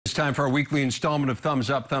It's time for our weekly installment of Thumbs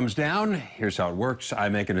Up, Thumbs Down. Here's how it works. I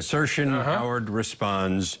make an assertion. Howard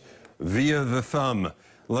responds via the thumb.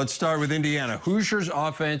 Let's start with Indiana. Hoosiers'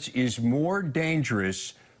 offense is more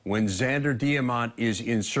dangerous when Xander Diamant is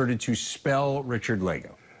inserted to spell Richard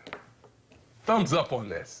Lago. Thumbs up on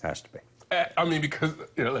this. Has to be. I mean, because,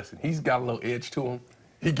 listen, he's got a little edge to him.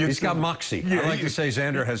 He's got moxie. Yeah, I like to say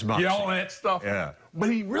Xander has moxie. Yeah, all that stuff. Yeah.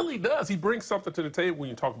 But he really does. He brings something to the table when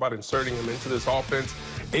you talk about inserting him into this offense,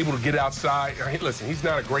 able to get outside. Listen, he's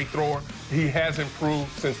not a great thrower. He has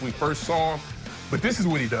improved since we first saw him. But this is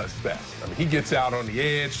what he does best. I mean, he gets out on the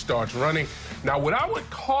edge, starts running. Now, what I would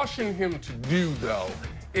caution him to do, though,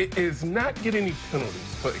 is not get any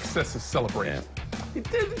penalties for excessive celebration. It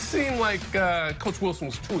didn't seem like Coach Wilson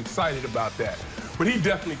was too excited about that. But he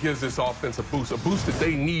definitely gives this offense a boost that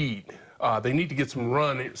they need. They need to get some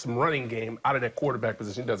running game out of that quarterback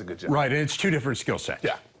position. He does a good job. Right, and it's two different skill sets.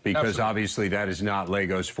 Yeah, because absolutely. Obviously that is not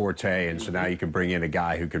Lago's forte, and so now you can bring in a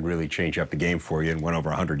guy who can really change up the game for you and went over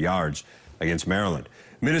 100 yards against Maryland.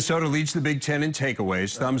 Minnesota leads the Big Ten in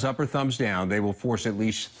takeaways. Thumbs up or thumbs down. They will force at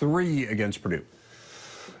least 3 against Purdue.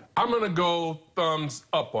 I'm going to go thumbs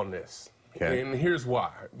up on this. Okay. And here's why.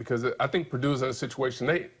 Because I think Purdue's in a situation,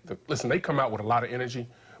 they come out with a lot of energy,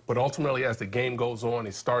 but ultimately as the game goes on,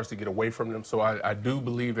 it starts to get away from them. So I do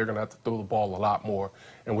believe they're going to have to throw the ball a lot more.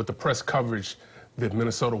 And with the press coverage that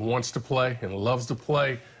Minnesota wants to play and loves to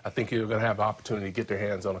play, I think they're going to have the opportunity to get their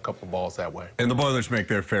hands on a couple of balls that way. And the Boilers make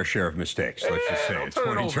their fair share of mistakes, let's just say. It's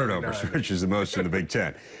 20 turnovers, which is the most in the Big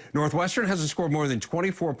Ten. Northwestern hasn't scored more than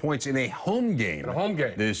 24 points in a home game,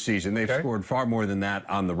 this season. They've scored far more than that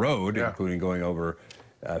on the road, including going over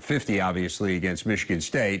 50, obviously, against Michigan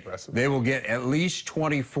State. Impressive. They will get at least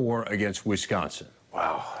 24 against Wisconsin.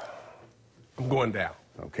 Wow. I'm going down.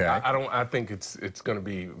 Okay. I think it's going to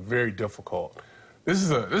be very difficult. This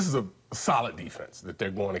is a solid defense that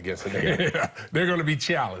they're going against. They're going to be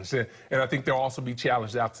challenged, and I think they'll also be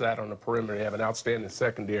challenged outside on the perimeter. They have an outstanding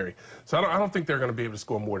secondary, so I don't think they're going to be able to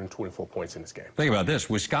score more than 24 points in this game. Think about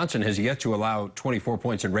this: Wisconsin has yet to allow 24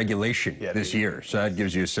 points in regulation this year, so that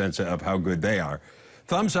gives you a sense of how good they are.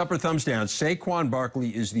 Thumbs up or thumbs down? Saquon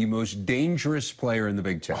Barkley is the most dangerous player in the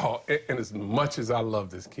Big Ten. Oh, and as much as I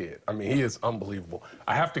love this kid, I mean, he is unbelievable.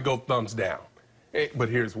 I have to go thumbs down. But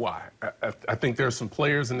here's why. I think there are some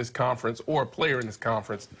players in this conference, or a player in this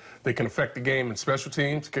conference, that can affect the game in special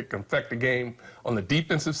teams, can affect the game on the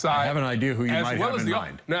defensive side. I have an idea who you might have in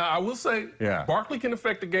mind. Now, I will say, Barkley can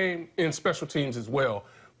affect the game in special teams as well,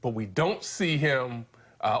 but we don't see him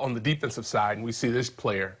on the defensive side, and we see this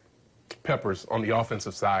player, Peppers, on the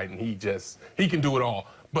offensive side, and he can do it all.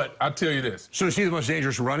 But I'll tell you this. So is he the most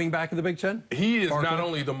dangerous running back in the Big Ten? He is not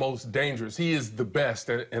only the most dangerous, he is the best.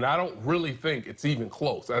 And I don't really think it's even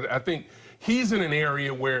close. I think he's in an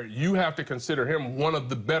area where you have to consider him one of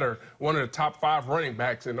the top 5 running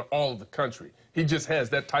backs in all of the country. He just has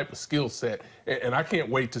that type of skill set. And I can't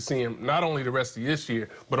wait to see him not only the rest of this year,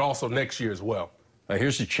 but also next year as well.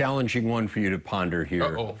 Here's a challenging one for you to ponder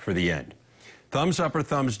here for the end. Thumbs up or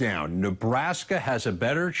thumbs down? Nebraska has a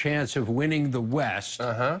better chance of winning the West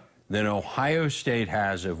than Ohio State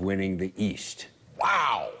has of winning the East.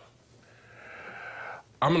 Wow.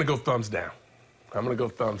 I'm going to go thumbs down. I'm going to go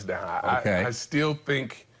thumbs down. I still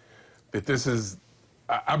think that this is,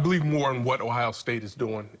 I believe more in what Ohio State is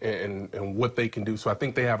doing and what they can do. So I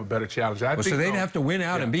think they have a better challenge. So they'd have to win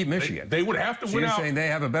out and beat Michigan. They would have to win out. So you're saying they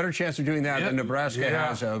have a better chance of doing that than Nebraska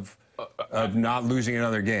has of not losing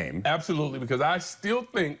another game. Absolutely, because I still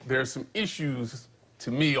think there's some issues, to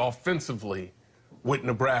me, offensively with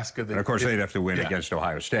Nebraska. And of course, they'd have to win against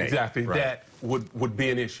Ohio State. Exactly. Right. That would be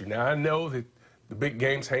an issue. Now, I know that the big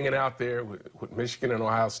game's hanging out there with Michigan and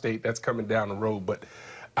Ohio State. That's coming down the road. But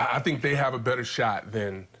I think they have a better shot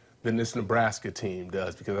than this Nebraska team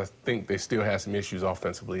does, because I think they still have some issues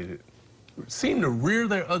offensively that seem to rear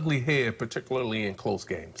their ugly head, particularly in close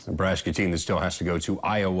games. Nebraska team that still has to go to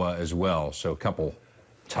Iowa as well, so a couple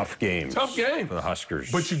tough games. Tough game for the Huskers.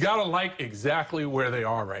 But you got to like exactly where they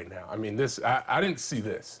are right now. I mean, I didn't see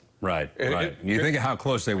this. Right, right. You think of how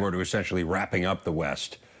close they were to essentially wrapping up the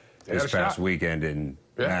West this past weekend in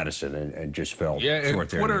Madison, and just fell short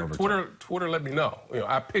there. Twitter let me know.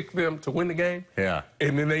 I picked them to win the game. Yeah.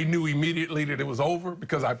 And then they knew immediately that it was over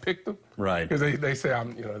because I picked them. Right. Because they say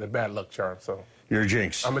I'm, the bad luck charm. So you're a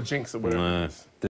jinx. I'm a jinx or whatever it is.